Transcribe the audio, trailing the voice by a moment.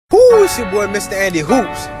it's your boy Mr. Andy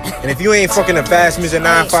Hoops. And if you ain't fucking the Fast Music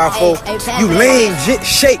 954, you lame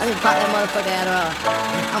shake. Let me pop that motherfucker Adderall.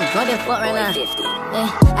 I'm drunk as fuck right now.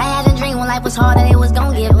 I had a dream when life was hard and it was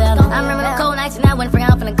gon' get better. I remember the cold nights and I went free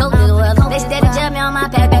out finna go through the weather. They steady jab me on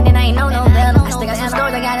my path, back then I ain't know no better. I still got some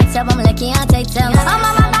stories I gotta tell, but I'm gonna let Keontae tell. I'm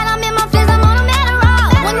on my mind, I'm in my feels, I'm on a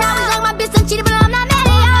Adderall. When I was young, my bitch done cheated, but I'm not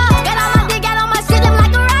mad at y'all. Got on my dick, got on my shit, I'm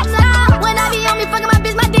like a rock star. When I be on me, fucking my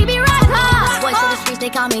bitch, my dick be rock hard. Boys to the streets,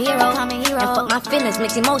 they call me hero. And fuck my feelings,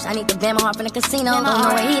 mix emotion. I need to ban my heart from the casino. Don't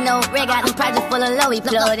know where he know. Red got them projects full of low. He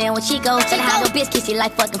plugged in with Chico. Tell how the bitch kiss you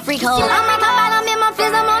like fucking freak hole. I'm like, I'm in my feels,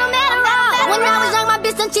 I'm on a Adderall. When I was young, my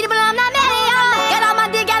bitch done cheated, but I'm not mad at y'all. Got on my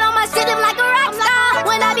dick, got on my shit, I'm like